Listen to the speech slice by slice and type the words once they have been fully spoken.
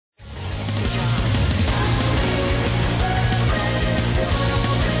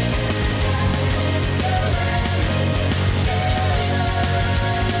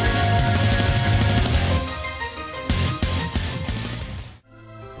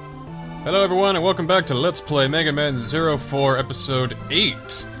Hello everyone, and welcome back to Let's Play Mega Man 04 Episode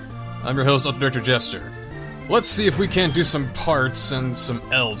 8. I'm your host, Ultra Director Jester. Let's see if we can't do some parts and some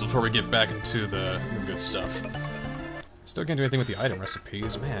L's before we get back into the good stuff. Still can't do anything with the item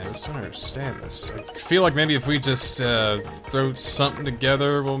recipes. Man, I just don't understand this. I feel like maybe if we just throw something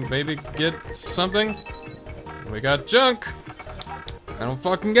together, we'll maybe get something. We got junk. I don't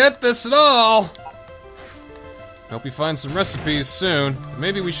fucking get this at all. Hope we find some recipes soon.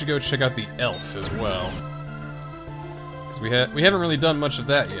 Maybe we should go check out the elf as well. Because we haven't really done much of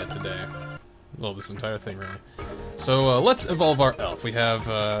that yet today. Well, this entire thing, really. So, let's evolve our elf. We have,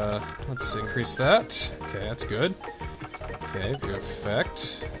 let's increase that. Okay, that's good. Okay, view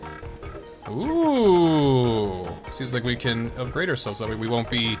effect. Ooh! Seems like we can upgrade ourselves, that way we won't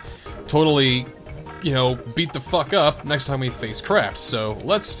be totally, you know, beat the fuck up next time we face Craft. So,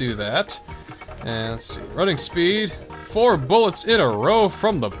 let's do that. And let's see, running speed, 4 bullets in a row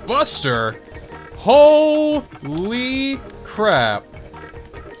from the Buster. Holy crap.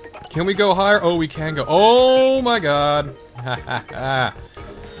 Can we go higher? Oh, we can go. Oh my god.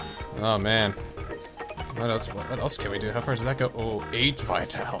 Oh man. What else can we do? How far does that go? Oh, 8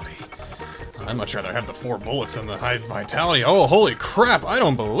 vitality. I'd much rather have the 4 bullets than the high vitality. Oh, holy crap, I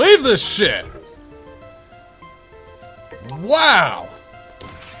don't believe this shit. Wow.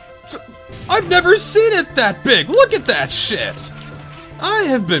 I've never seen it that big! Look at that shit! I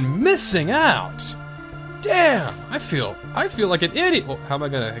have been missing out! Damn! I feel like an idiot! Well, how am I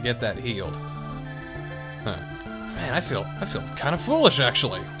gonna get that healed? Huh. Man, I feel kind of foolish,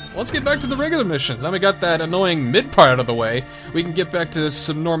 actually. Let's get back to the regular missions. Now we got that annoying mid part out of the way, we can get back to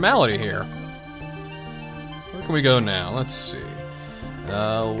some normality here. Where can we go now? Let's see.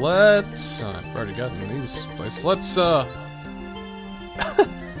 I've already gotten these places. Let's,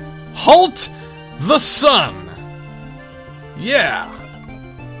 halt the sun! Yeah!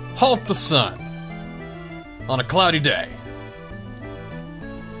 Halt the sun. On a cloudy day.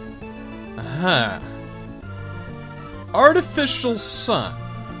 Uh-huh. Artificial sun.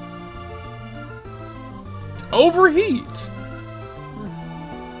 Overheat.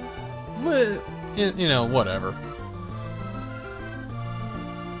 Well, you know, whatever.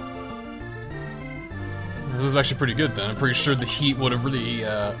 This is actually pretty good then. I'm pretty sure the heat would have really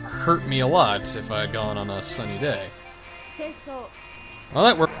hurt me a lot if I had gone on a sunny day. Well,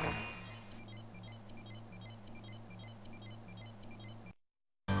 that worked.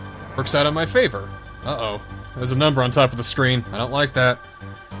 Works out in my favor. Uh-oh. There's a number on top of the screen. I don't like that.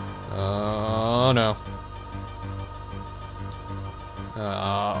 Oh, no.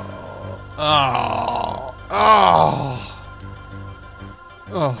 Oh. Oh. Oh.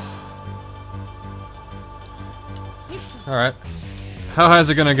 Oh. Alright. How high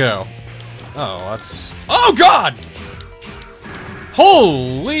is it gonna go? Oh, that's... Oh, God!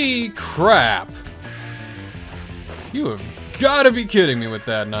 Holy crap! You have gotta be kidding me with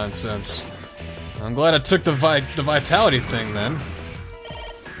that nonsense. I'm glad I took the vitality thing, then.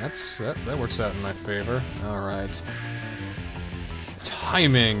 That works out in my favor. Alright.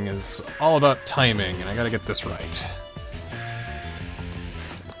 Timing is all about timing, and I gotta get this right.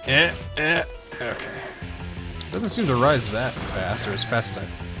 Okay. Doesn't seem to rise that fast, or as fast as I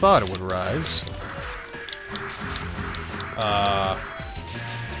thought it would rise.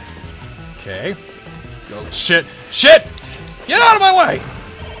 Okay. Oh, shit! Shit! Get out of my way!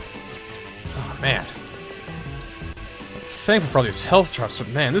 Oh, man. I'm thankful for all these health drops, but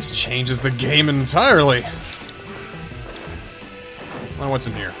man, this changes the game entirely. Oh, what's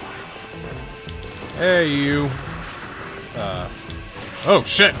in here? Hey, you. Oh,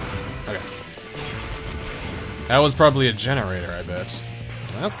 shit! Okay. That was probably a generator, I bet.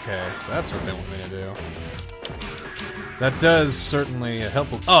 Okay, so that's what they want me to do. That does certainly help.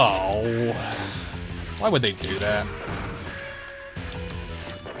 Oh! Why would they do that?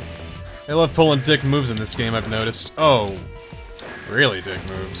 They love pulling dick moves in this game, I've noticed. Oh. Really dick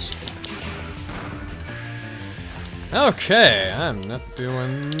moves. Okay, I'm not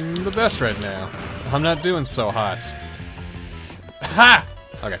doing the best right now. I'm not doing so hot. Ha!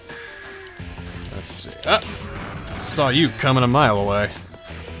 Okay. Let's see. Saw you coming a mile away.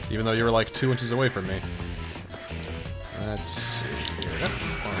 Even though you were like 2 inches away from me. Let's see here.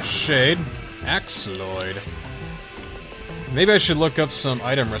 More shade. Axeloid. Maybe I should look up some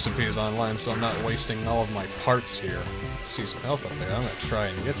item recipes online so I'm not wasting all of my parts here. See some health up there. I'm gonna try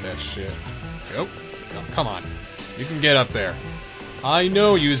and get that shit. Go. No, come on. You can get up there. I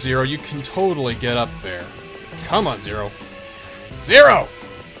know you, Zero. You can totally get up there. Come on, Zero. Zero!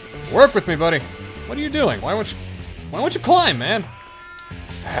 Work with me, buddy. What are you doing? Why won't you climb, man?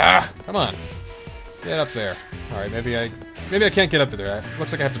 Ah, come on. Get up there. Alright, maybe I maybe I can't get up to there.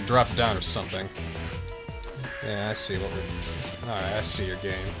 Looks like I have to drop down or something. Yeah, I see what we're... Alright, I see your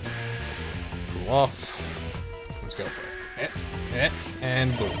game. Cool off. Let's go for it.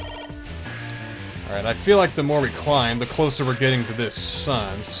 And boom. Alright, I feel like the more we climb, the closer we're getting to this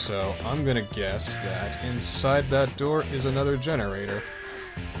sun, so I'm gonna guess that inside that door is another generator.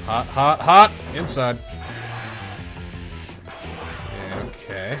 Hot, hot, hot! Inside.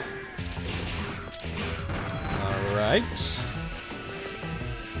 Okay. Alright.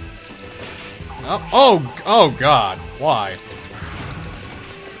 Oh god. Why?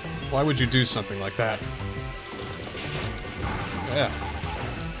 Why would you do something like that? Yeah.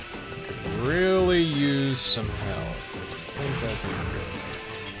 Could really use some health. I think that'd be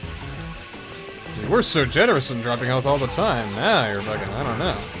good. You were so generous in dropping health all the time. Now you're fucking, I don't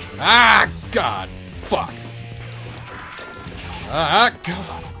know. Ah, god. Fuck. Ah,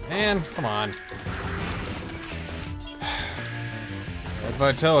 god. Man, come on. That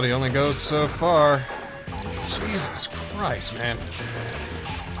vitality only goes so far. Jesus Christ, man.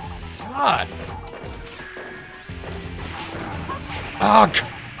 God. Ah,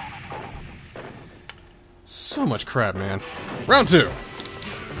 so much crap, man. Round 2.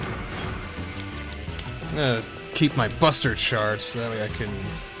 I'm gonna keep my buster charged so that way I can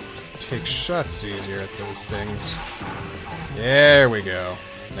take shots easier at those things. There we go.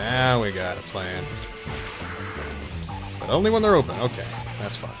 Now we got a plan. But only when they're open. Okay,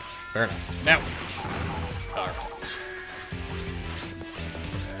 that's fine. Fair enough. Now. Alright.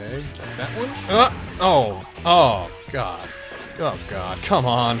 Okay, that one. Oh, God. Oh, God. Come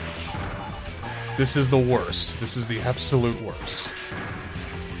on. This is the worst. This is the absolute worst.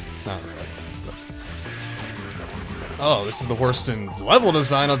 Not really. But... Oh, this is the worst in level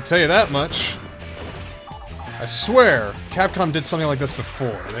design, I'll tell you that much. I swear, Capcom did something like this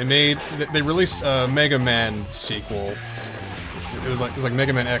before. They released a Mega Man sequel. It was like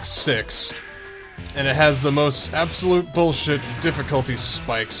Mega Man X6, and it has the most absolute bullshit difficulty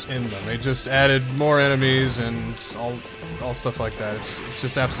spikes in them. They just added more enemies and all stuff like that. It's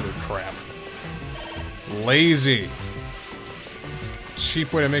just absolute crap. Lazy.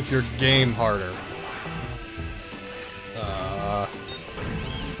 Cheap way to make your game harder.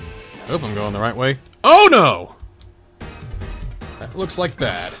 Hope I'm going the right way. Oh no! That looks like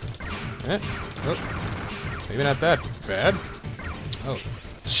bad. Oh, maybe not that bad. Oh,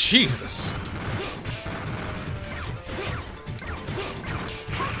 Jesus.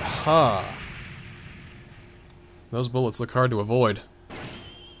 Huh. Those bullets look hard to avoid.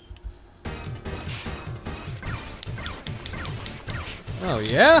 Oh,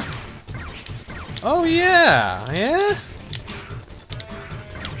 yeah? Oh, yeah? Yeah?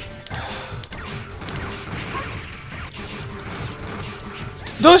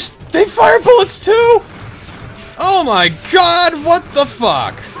 They fire bullets too?! Oh my god, what the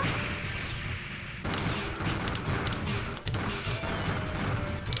fuck?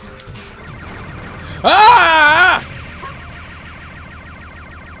 Ah!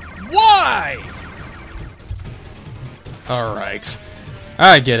 Why? Alright.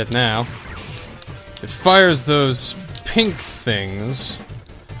 I get it now. It fires those pink things.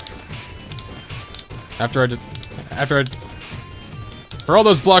 For all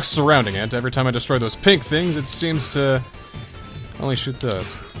those blocks surrounding it, every time I destroy those pink things, it seems to only shoot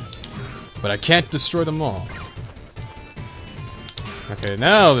those. But I can't destroy them all. Okay,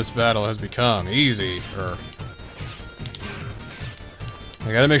 now this battle has become easier.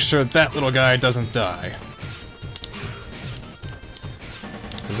 I gotta make sure that little guy doesn't die.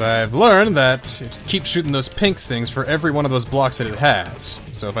 Because I've learned that it keeps shooting those pink things for every one of those blocks that it has.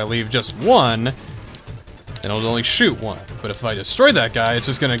 So if I leave just one, then it'll only shoot one. But if I destroy that guy, it's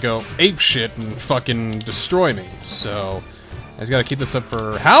just gonna go apeshit and fucking destroy me. So I just gotta keep this up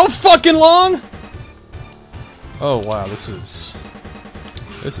for how fucking long? Oh wow, this is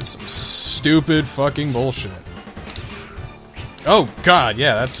some stupid fucking bullshit. Oh god,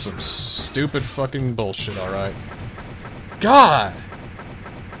 yeah, that's some stupid fucking bullshit, alright. God!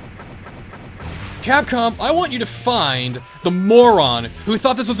 Capcom, I want you to find the moron who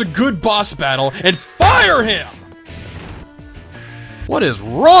thought this was a good boss battle and fire him! What is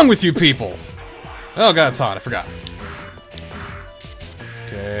wrong with you people? Oh god, it's hot, I forgot.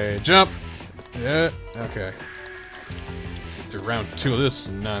 Okay, jump. Yeah, okay. Let's get through round 2 of this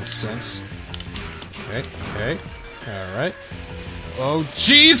nonsense. Okay, okay, alright. Oh,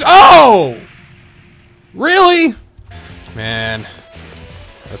 jeez! Oh! Really? Man.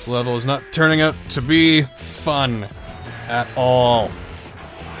 This level is not turning out to be fun at all.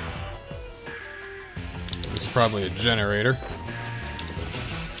 This is probably a generator.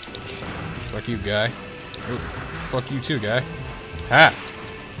 Fuck you, guy. Ooh. fuck you too, guy. Ha!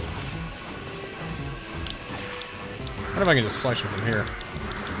 I wonder if I can just slice him from here.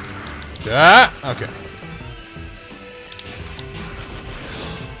 Da! Okay.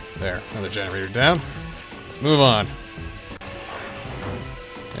 There, another generator down. Let's move on.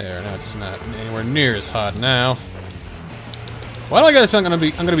 There, now it's not anywhere near as hot now. Why do I gotta feel I'm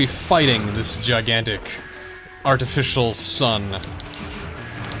gonna be fighting this gigantic artificial sun?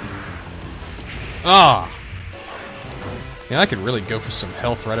 Ah! Yeah, I could really go for some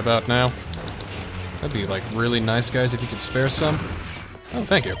health right about now. That'd be, like, really nice, guys, if you could spare some. Oh,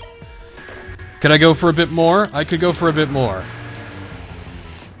 thank you. Could I go for a bit more? I could go for a bit more.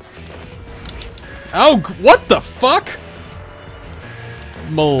 Oh, what the fuck?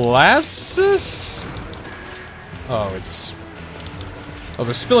 Molasses? Oh, it's... Oh,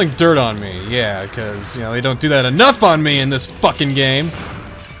 they're spilling dirt on me. Yeah, because, you know, they don't do that enough on me in this fucking game.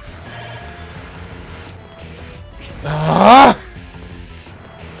 Ah!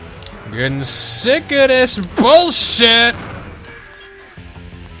 I'm getting sick of this bullshit!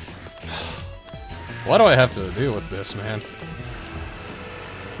 Why do I have to deal with this, man?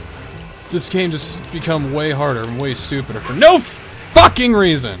 This game just become way harder and way stupider for no fucking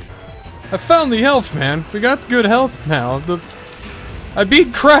reason! I found the health, man. We got good health now. I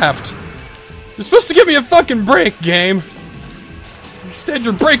beat Craft. You're supposed to give me a fucking break, game. Instead,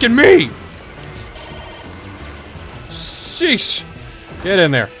 you're breaking me! Sheesh! Get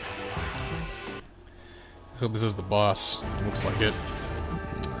in there. I hope this is the boss. Looks like it.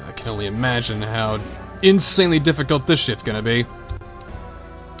 I can only imagine how insanely difficult this shit's gonna be.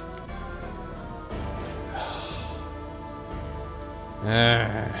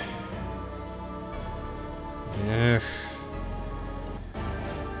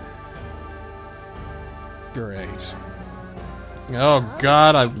 Great. Oh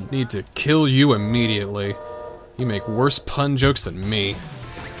god, I need to kill you immediately. You make worse pun jokes than me.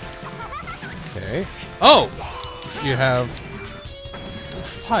 Okay. Oh! You have...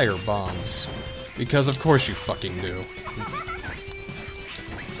 fire bombs. Because of course you fucking do.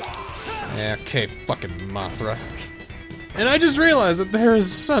 Yeah, okay, fucking Mothra. And I just realized that there's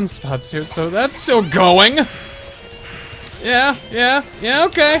sunspots here, so that's still going! Yeah,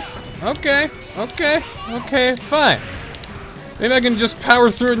 okay. Okay, fine. Maybe I can just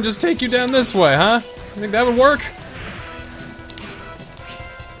power through it and just take you down this way, huh? You think that would work?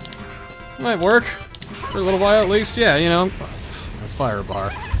 Might work. For a little while at least, yeah, you know. A fire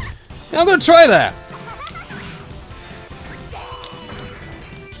bar. Yeah, I'm gonna try that!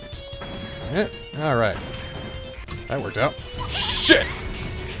 Yeah, alright. That worked out. Shit!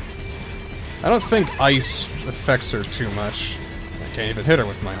 I don't think ice affects her too much. I can't even hit her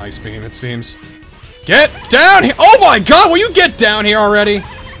with my ice beam, it seems. Get down here! Oh my god, will you get down here already?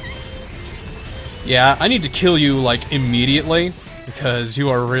 Yeah, I need to kill you, like, immediately, because you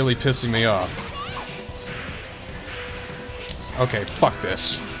are really pissing me off. Okay, fuck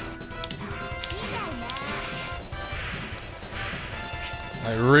this.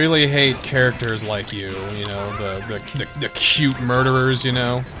 I really hate characters like you know, the cute murderers, you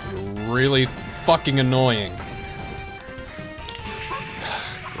know? You're really fucking annoying.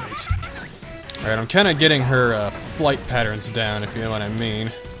 Great. Alright, I'm kinda getting her, flight patterns down, if you know what I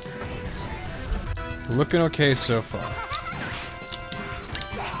mean. Looking okay so far.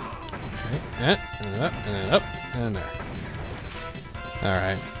 Okay, and up, and up, and there.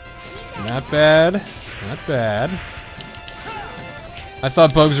 Alright. Not bad. Not bad. I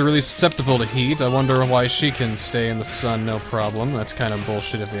thought bugs are really susceptible to heat. I wonder why she can stay in the sun no problem. That's kind of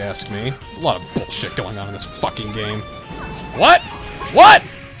bullshit if you ask me. There's a lot of bullshit going on in this fucking game. What? What?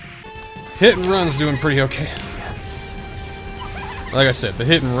 Hit and run's doing pretty okay. Like I said, the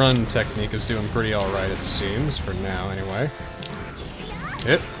hit and run technique is doing pretty alright, it seems, for now anyway.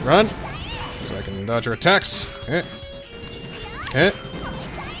 Hit, run, so I can dodge her attacks. Hit. Hit.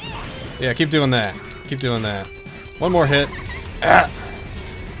 Yeah, keep doing that. Keep doing that. One more hit. Ah!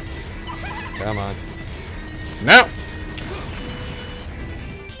 Come on. No!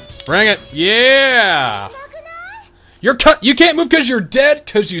 Bring it! Yeah! You're cut! You can't move because you're dead,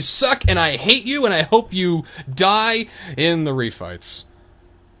 because you suck, and I hate you, and I hope you die in the refights.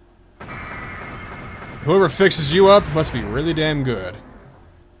 Whoever fixes you up must be really damn good.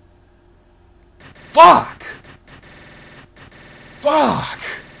 Fuck! Fuck!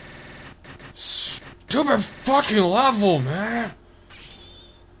 Stupid fucking level, man!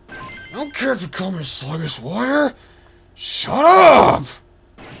 I don't care if you call me Sluggish Warrior. Shut up!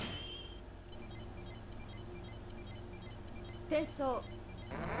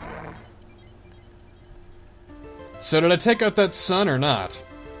 So did I take out that sun or not?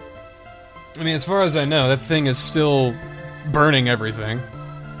 I mean, as far as I know, that thing is still burning everything.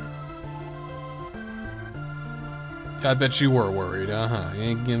 I bet you were worried, uh-huh. You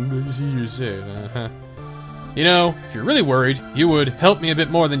ain't gonna see yourself, uh-huh. You know, if you're really worried, you would help me a bit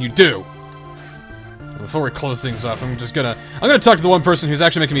more than you do. Before we close things off, I'm gonna talk to the one person who's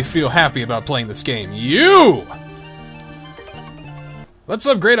actually making me feel happy about playing this game. You! Let's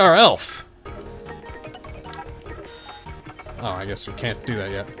upgrade our elf. Oh, I guess we can't do that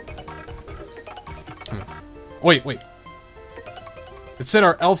yet. Wait. It said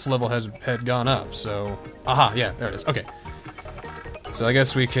our elf level had gone up, so... Aha, yeah, there it is. Okay. So I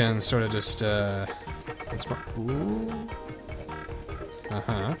guess we can sort of just, Ooh.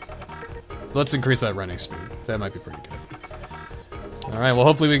 Uh-huh. Let's increase that running speed. That might be pretty good. Alright, well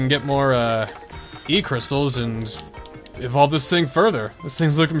hopefully we can get more, E-crystals and evolve this thing further. This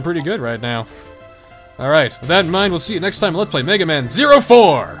thing's looking pretty good right now. Alright, with that in mind, we'll see you next time on Let's Play Mega Man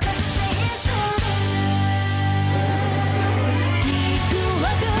 04!